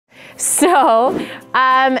So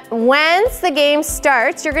once the game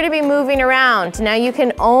starts, you're gonna be moving around. Now you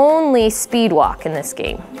can only speed walk in this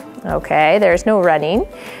game, okay? There's no running.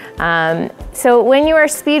 So when you are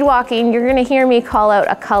speed walking, you're gonna hear me call out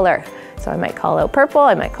a color. So I might call out purple,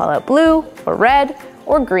 I might call out blue, or red,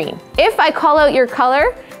 or green. If I call out your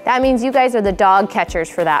color, that means you guys are the dog catchers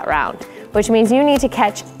for that round, which means you need to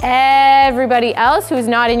catch everybody else who's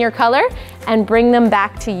not in your color and bring them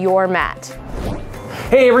back to your mat.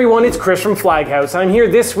 Hey everyone, it's Chris from FlagHouse. I'm here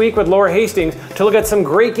this week with Laura Hastings to look at some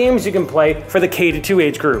great games you can play for the K-2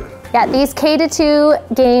 age group. Yeah, these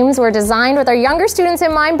K-2 games were designed with our younger students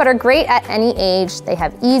in mind, but are great at any age. They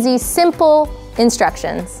have easy, simple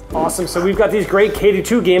instructions. Awesome, so we've got these great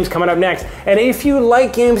K-2 games coming up next. And if you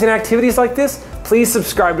like games and activities like this, please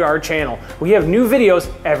subscribe to our channel. We have new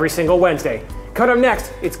videos every single Wednesday. Coming up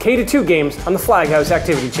next, it's K-2 games on the FlagHouse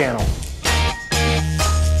Activity channel.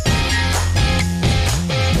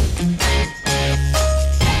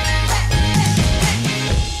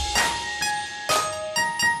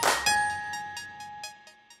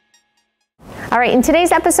 All right, in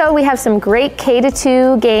today's episode, we have some great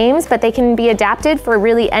K-2 games, but they can be adapted for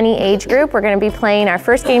really any age group. We're gonna be playing our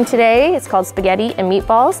first game today. It's called Spaghetti and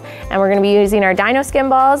Meatballs, and we're gonna be using our dino skin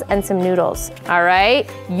balls and some noodles. All right,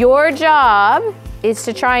 your job is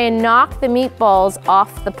to try and knock the meatballs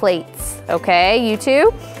off the plates, okay, you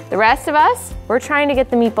two? The rest of us, we're trying to get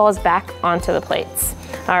the meatballs back onto the plates.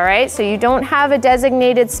 All right, so you don't have a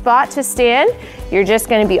designated spot to stand. You're just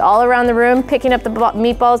gonna be all around the room, picking up the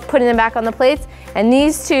meatballs, putting them back on the plates, and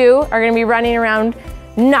these two are gonna be running around,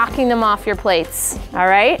 knocking them off your plates, all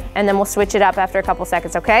right? And then we'll switch it up after a couple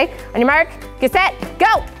seconds, okay? On your mark, get set,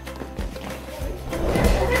 go!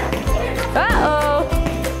 Uh-oh.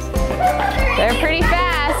 They're pretty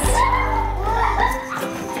fast.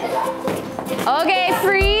 Okay,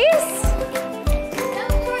 freeze.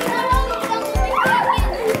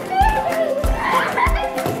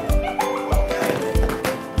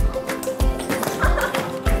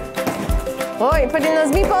 Oh, you're putting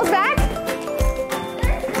those meatballs back?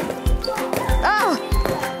 Oh,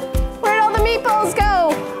 where'd all the meatballs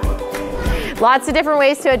go? Lots of different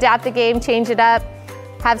ways to adapt the game, change it up,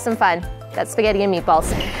 have some fun. That's spaghetti and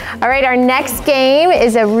meatballs. All right, our next game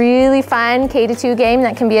is a really fun K-2 game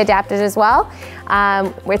that can be adapted as well.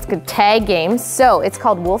 It's a tag game, so it's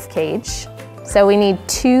called Wolf Cage. So we need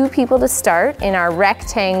 2 people to start in our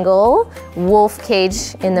rectangle wolf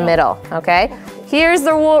cage in the middle, okay? Here's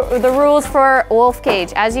the rules for wolf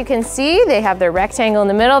cage. As you can see, they have their rectangle in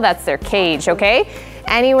the middle, that's their cage, okay?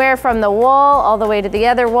 Anywhere from the wall all the way to the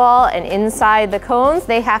other wall and inside the cones,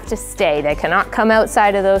 they have to stay. They cannot come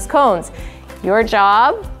outside of those cones. Your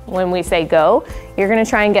job, when we say go, you're gonna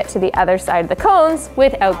try and get to the other side of the cones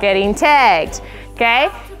without getting tagged, okay?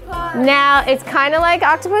 Now, it's kind of like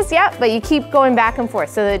octopus, yeah, but you keep going back and forth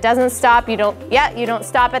so that it doesn't stop. You don't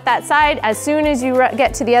stop at that side. As soon as you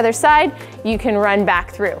get to the other side, you can run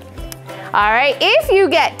back through. All right, if you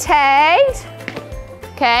get tagged,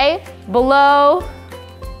 okay, below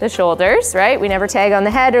the shoulders, right? We never tag on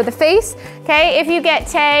the head or the face, okay? If you get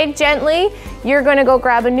tagged gently, you're gonna go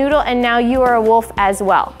grab a noodle and now you are a wolf as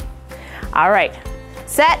well. All right,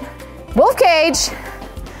 set, wolf cage.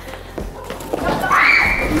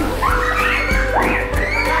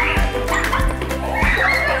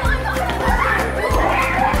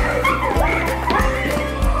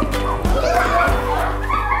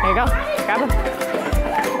 There you go, grab them.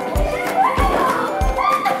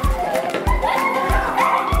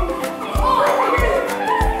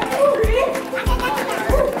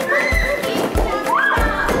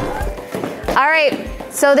 All right,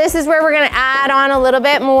 so this is where we're gonna add on a little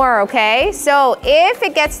bit more, okay? So if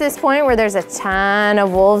it gets to this point where there's a ton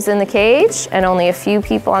of wolves in the cage and only a few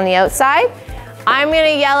people on the outside, I'm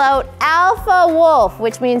gonna yell out alpha wolf,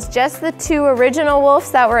 which means just the 2 original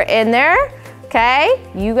wolves that were in there, okay?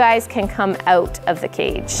 You guys can come out of the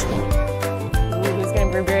cage. Ooh, who's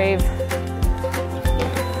gonna be brave?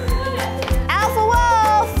 Alpha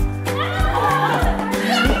wolf!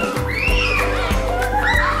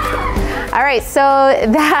 All right, so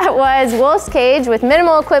that was Wolf's Cage with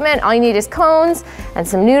minimal equipment. All you need is cones and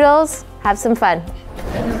some noodles. Have some fun.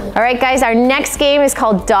 All right, guys, our next game is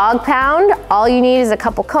called Dog Pound. All you need is a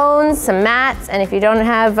couple cones, some mats, and if you don't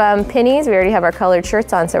have Pinnies, we already have our colored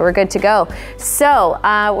shirts on, so we're good to go. So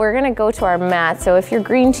we're gonna go to our mat. So if you're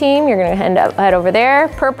green team, you're gonna head over there.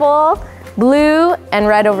 Purple, blue, and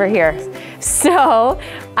red over here. So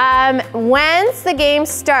once the game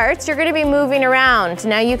starts, you're gonna be moving around.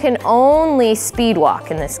 Now you can only speed walk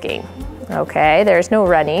in this game, okay? There's no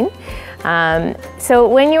running. So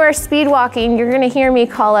when you are speed walking, you're gonna hear me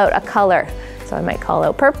call out a color. So I might call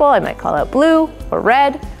out purple, I might call out blue, or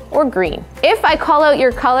red, or green. If I call out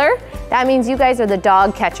your color, that means you guys are the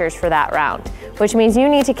dog catchers for that round, which means you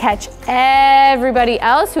need to catch everybody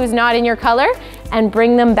else who's not in your color and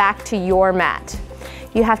bring them back to your mat.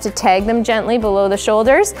 You have to tag them gently below the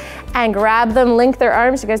shoulders and grab them, link their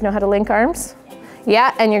arms. You guys know how to link arms?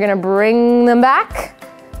 Yeah, and you're gonna bring them back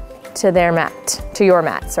to their mat, to your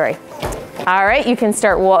mat, sorry. All right, you can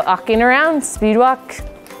start walking around, speed walk.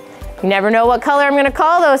 You never know what color I'm gonna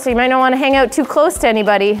call though, so you might not wanna hang out too close to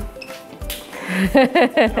anybody.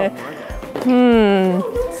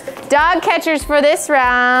 Dog catchers for this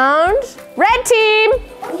round. Red team.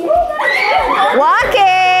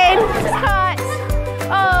 Walking. Caught.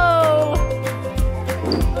 Oh.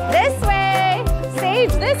 This way.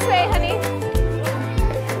 Sage, this way, honey.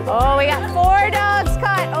 Oh, we got 4 dogs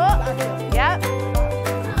caught. Oh, yep.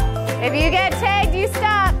 If you get tagged, you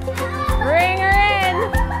stop. Bring her in.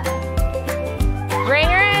 Bring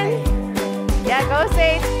her in. Yeah, go,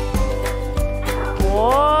 Sage.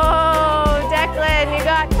 Whoa, Declan, you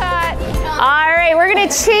got caught. All right, we're gonna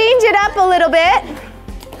change it up a little bit.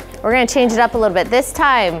 We're gonna change it up a little bit. This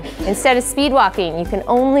time, instead of speed walking, you can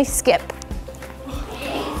only skip.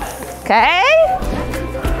 Okay?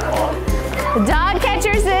 The dog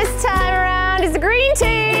catchers this time around is the green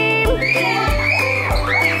team. You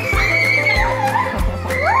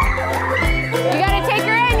gotta take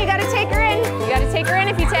her in, you gotta take her in. You gotta take her in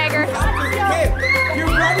if you tag her.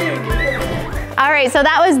 All right, so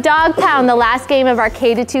that was Dog Pound, the last game of our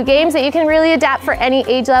K-2 games that you can really adapt for any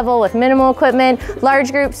age level with minimal equipment,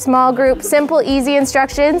 large group, small group, simple, easy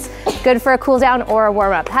instructions, good for a cool down or a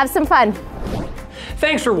warm up. Have some fun.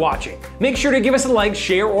 Thanks for watching. Make sure to give us a like,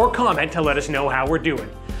 share, or comment to let us know how we're doing.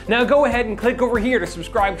 Now go ahead and click over here to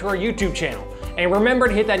subscribe to our YouTube channel. And remember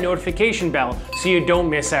to hit that notification bell so you don't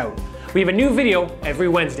miss out. We have a new video every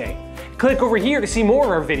Wednesday. Click over here to see more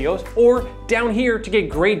of our videos, or down here to get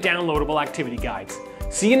great downloadable activity guides.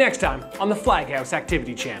 See you next time on the FlagHouse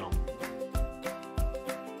Activity Channel.